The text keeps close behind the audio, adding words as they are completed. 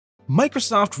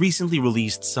Microsoft recently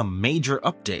released some major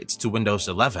updates to Windows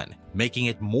 11, making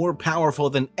it more powerful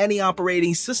than any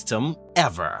operating system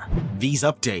ever. These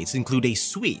updates include a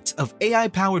suite of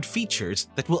AI-powered features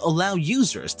that will allow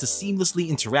users to seamlessly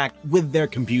interact with their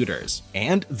computers.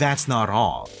 And that's not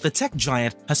all. The tech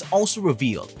giant has also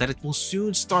revealed that it will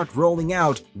soon start rolling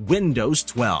out Windows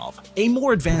 12, a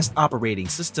more advanced operating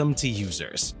system to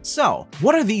users. So,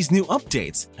 what are these new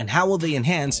updates and how will they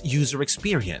enhance user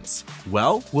experience?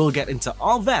 Well, we'll get into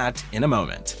all that in a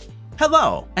moment.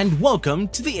 Hello, and welcome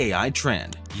to the AI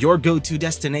Trend, your go-to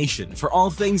destination for all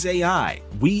things AI.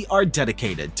 We are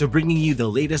dedicated to bringing you the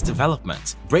latest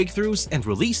developments, breakthroughs, and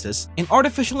releases in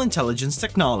artificial intelligence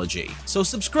technology. So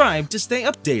subscribe to stay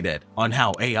updated on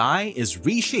how AI is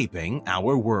reshaping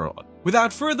our world.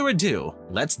 Without further ado,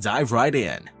 let's dive right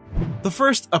in. The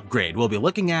first upgrade we'll be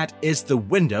looking at is the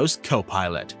Windows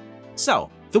Copilot.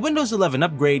 So, the Windows 11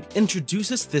 upgrade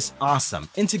introduces this awesome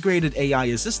integrated AI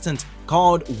assistant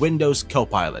called Windows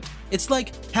Copilot. It's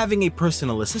like having a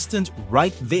personal assistant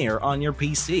right there on your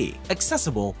PC,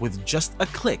 accessible with just a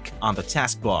click on the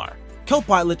taskbar.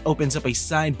 Copilot opens up a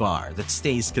sidebar that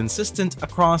stays consistent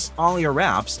across all your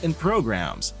apps and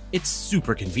programs. It's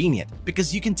super convenient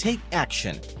because you can take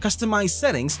action, customize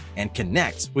settings, and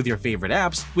connect with your favorite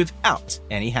apps without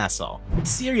any hassle.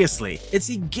 Seriously, it's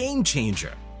a game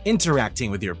changer.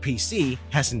 Interacting with your PC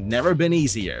has never been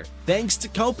easier thanks to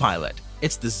Copilot.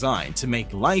 It's designed to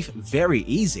make life very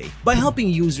easy by helping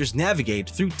users navigate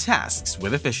through tasks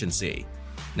with efficiency.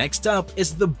 Next up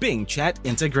is the Bing Chat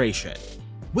integration.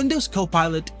 Windows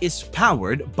Copilot is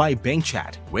powered by Bing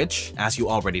Chat, which, as you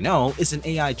already know, is an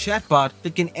AI chatbot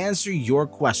that can answer your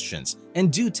questions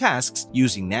and do tasks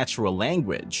using natural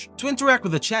language. To interact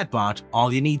with the chatbot,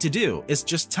 all you need to do is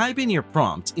just type in your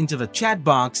prompt into the chat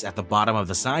box at the bottom of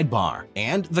the sidebar,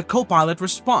 and the Copilot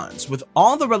responds with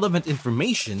all the relevant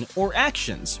information or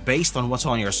actions based on what's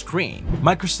on your screen.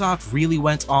 Microsoft really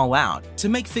went all out to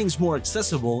make things more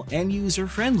accessible and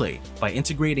user-friendly by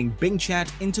integrating Bing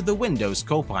Chat into the Windows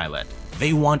Copilot.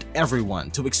 They want everyone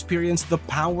to experience the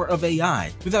power of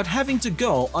AI without having to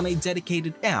go on a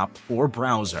dedicated app or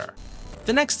browser.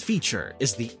 The next feature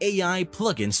is the AI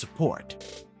plugin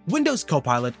support. Windows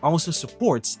Copilot also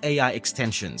supports AI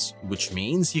extensions, which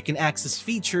means you can access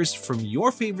features from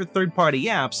your favorite third-party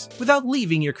apps without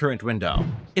leaving your current window.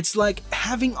 It's like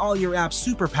having all your app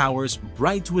superpowers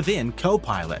right within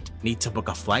Copilot. Need to book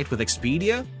a flight with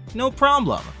Expedia? No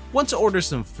problem. Want to order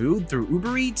some food through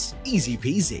Uber Eats? Easy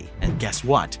peasy. And guess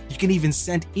what? You can even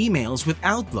send emails with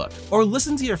Outlook or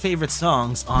listen to your favorite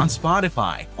songs on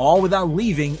Spotify, all without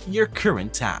leaving your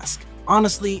current task.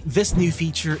 Honestly, this new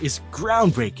feature is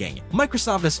groundbreaking.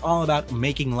 Microsoft is all about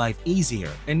making life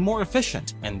easier and more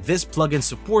efficient, and this plugin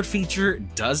support feature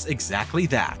does exactly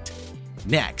that.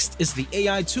 Next is the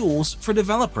AI tools for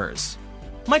developers.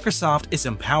 Microsoft is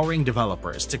empowering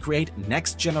developers to create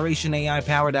next-generation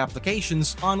AI-powered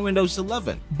applications on Windows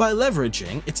 11 by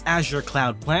leveraging its Azure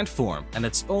cloud platform and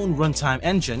its own runtime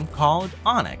engine called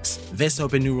Onyx. This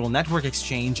open neural network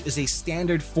exchange is a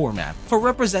standard format for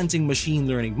representing machine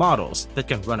learning models that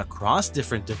can run across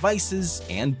different devices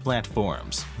and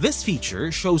platforms. This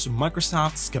feature shows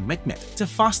Microsoft's commitment to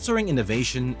fostering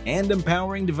innovation and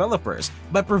empowering developers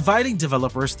by providing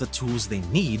developers the tools they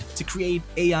need to create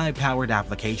AI-powered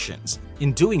applications.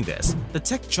 In doing this, the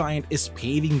tech giant is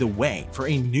paving the way for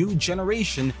a new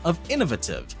generation of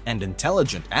innovative and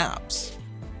intelligent apps.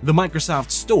 The Microsoft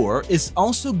Store is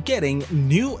also getting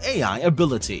new AI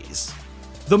abilities.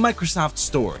 The Microsoft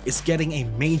Store is getting a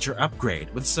major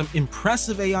upgrade with some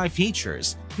impressive AI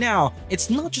features. Now, it's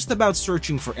not just about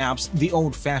searching for apps the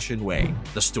old-fashioned way.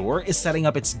 The store is setting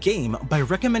up its game by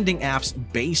recommending apps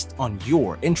based on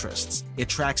your interests. It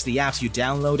tracks the apps you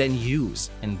download and use,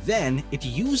 and then it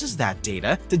uses that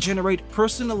data to generate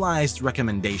personalized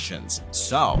recommendations.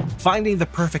 So, finding the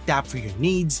perfect app for your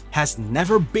needs has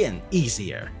never been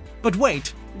easier. But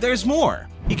wait, there's more!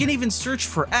 You can even search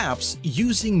for apps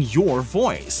using your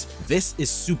voice. This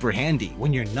is super handy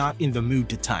when you're not in the mood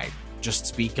to type. Just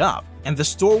speak up, and the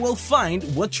store will find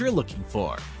what you're looking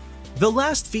for. The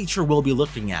last feature we'll be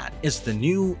looking at is the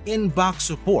new in-box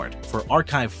support for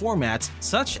archive formats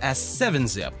such as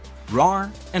 7-zip,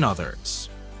 RAR, and others.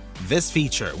 This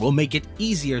feature will make it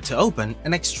easier to open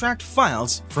and extract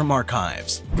files from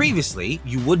archives. Previously,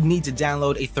 you would need to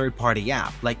download a third-party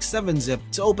app like 7-zip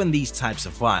to open these types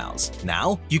of files.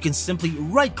 Now, you can simply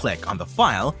right-click on the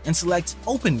file and select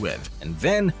Open With, and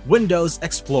then Windows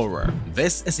Explorer.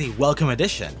 This is a welcome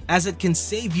addition, as it can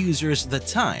save users the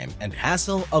time and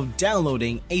hassle of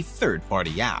downloading a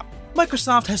third-party app.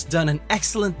 Microsoft has done an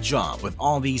excellent job with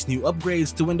all these new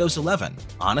upgrades to Windows 11.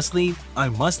 Honestly, I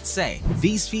must say,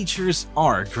 these features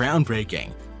are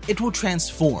groundbreaking. It will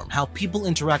transform how people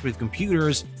interact with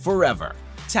computers forever.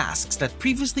 Tasks that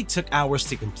previously took hours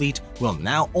to complete will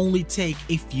now only take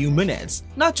a few minutes.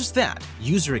 Not just that,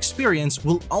 user experience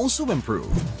will also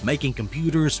improve, making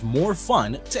computers more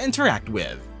fun to interact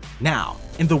with. Now,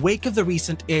 in the wake of the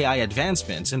recent AI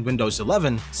advancements in Windows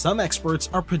 11, some experts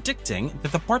are predicting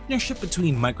that the partnership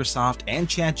between Microsoft and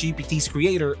ChatGPT's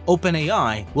creator,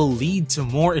 OpenAI, will lead to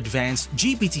more advanced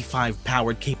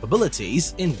GPT-5-powered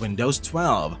capabilities in Windows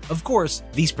 12. Of course,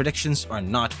 these predictions are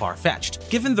not far-fetched,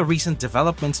 given the recent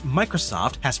developments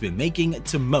Microsoft has been making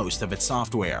to most of its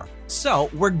software. So,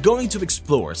 we're going to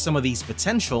explore some of these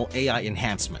potential AI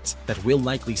enhancements that we'll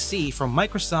likely see from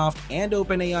Microsoft and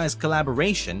OpenAI's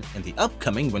collaboration in the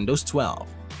upcoming Windows 12.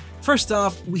 First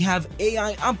off, we have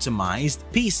AI-optimized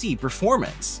PC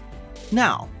performance.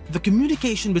 Now, the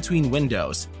communication between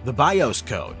Windows, the BIOS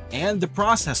code, and the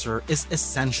processor is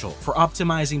essential for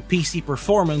optimizing PC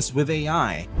performance with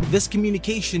AI. This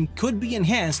communication could be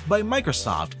enhanced by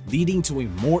Microsoft, leading to a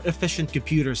more efficient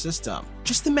computer system.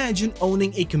 Just imagine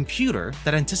owning a computer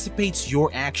that anticipates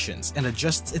your actions and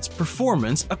adjusts its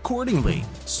performance accordingly,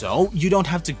 so you don't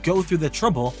have to go through the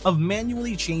trouble of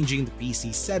manually changing the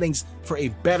PC settings for a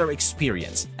better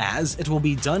experience, as it will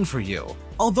be done for you.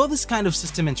 Although this kind of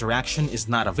system interaction is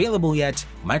not available yet,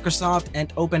 Microsoft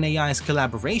and OpenAI's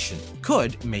collaboration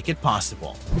could make it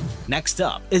possible. Next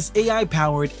up is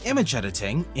AI-powered image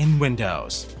editing in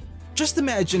Windows. Just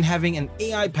imagine having an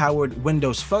AI-powered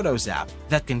Windows Photos app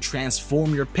that can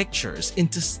transform your pictures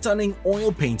into stunning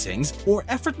oil paintings or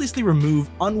effortlessly remove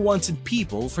unwanted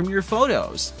people from your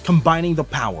photos. Combining the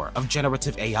power of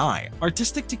generative AI,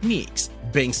 artistic techniques,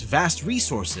 Bing's vast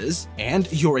resources,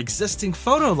 and your existing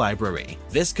photo library,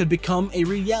 this could become a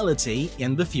reality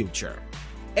in the future.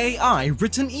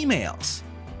 AI-written emails.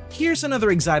 Here's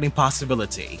another exciting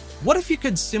possibility. What if you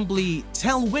could simply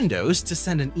tell Windows to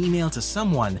send an email to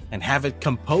someone and have it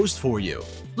composed for you?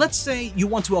 Let's say you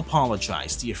want to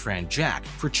apologize to your friend Jack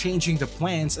for changing the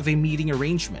plans of a meeting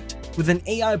arrangement. With an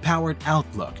AI-powered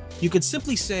Outlook, you could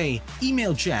simply say,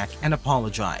 "Email Jack and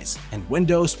apologize," and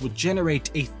Windows would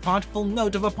generate a thoughtful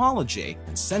note of apology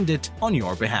and send it on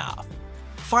your behalf.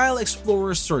 File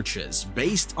Explorer searches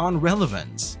based on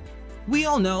relevance. We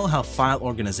all know how file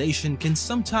organization can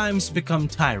sometimes become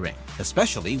tiring,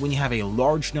 especially when you have a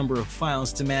large number of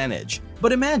files to manage.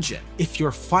 But imagine if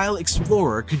your File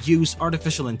Explorer could use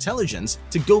artificial intelligence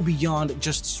to go beyond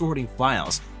just sorting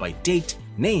files by date,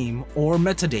 name, or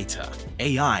metadata.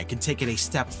 AI can take it a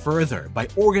step further by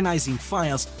organizing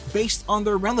files based on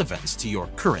their relevance to your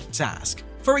current task.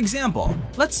 For example,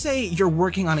 let's say you're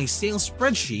working on a sales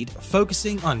spreadsheet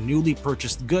focusing on newly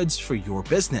purchased goods for your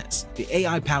business. The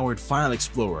AI-powered File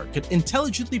Explorer could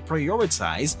intelligently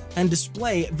prioritize and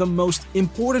display the most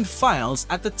important files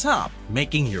at the top,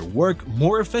 making your work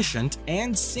more efficient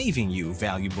and saving you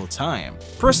valuable time.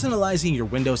 Personalizing your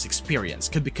Windows experience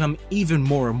could become even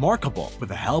more remarkable with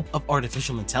the help of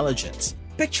artificial intelligence.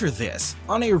 Picture this,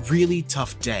 on a really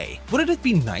tough day. Wouldn't it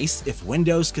be nice if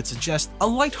Windows could suggest a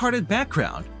lighthearted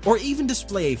background or even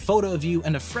display a photo of you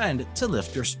and a friend to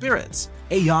lift your spirits?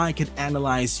 AI could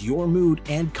analyze your mood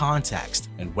and context,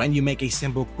 and when you make a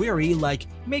simple query like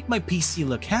 "make my PC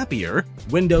look happier,"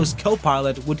 Windows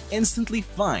Copilot would instantly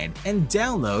find and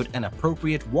download an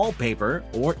appropriate wallpaper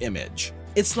or image.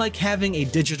 It's like having a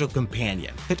digital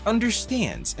companion that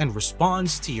understands and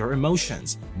responds to your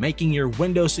emotions, making your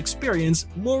Windows experience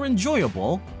more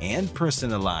enjoyable and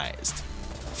personalized.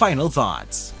 Final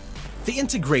thoughts. The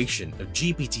integration of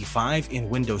GPT-5 in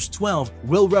Windows 12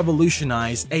 will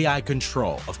revolutionize AI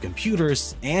control of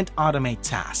computers and automate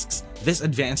tasks. This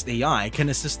advanced AI can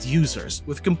assist users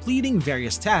with completing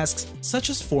various tasks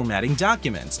such as formatting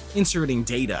documents, inserting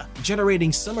data,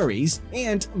 generating summaries,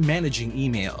 and managing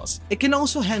emails. It can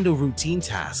also handle routine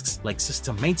tasks like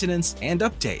system maintenance and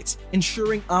updates,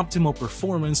 ensuring optimal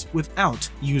performance without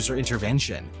user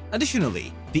intervention.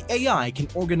 Additionally, the AI can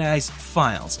organize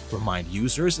files, remind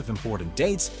users of important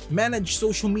dates, manage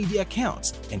social media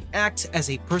accounts, and act as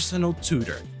a personal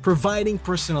tutor, providing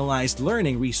personalized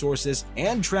learning resources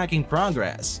and tracking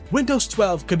progress. Windows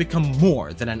 12 could become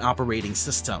more than an operating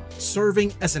system,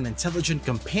 serving as an intelligent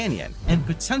companion and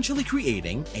potentially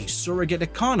creating a surrogate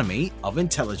economy of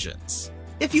intelligence.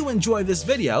 If you enjoyed this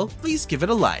video, please give it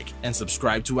a like and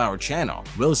subscribe to our channel.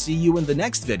 We'll see you in the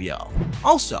next video.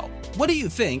 Also, what do you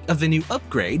think of the new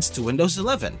upgrades to Windows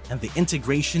 11 and the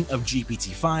integration of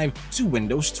GPT-5 to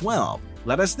Windows 12?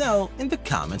 Let us know in the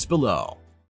comments below.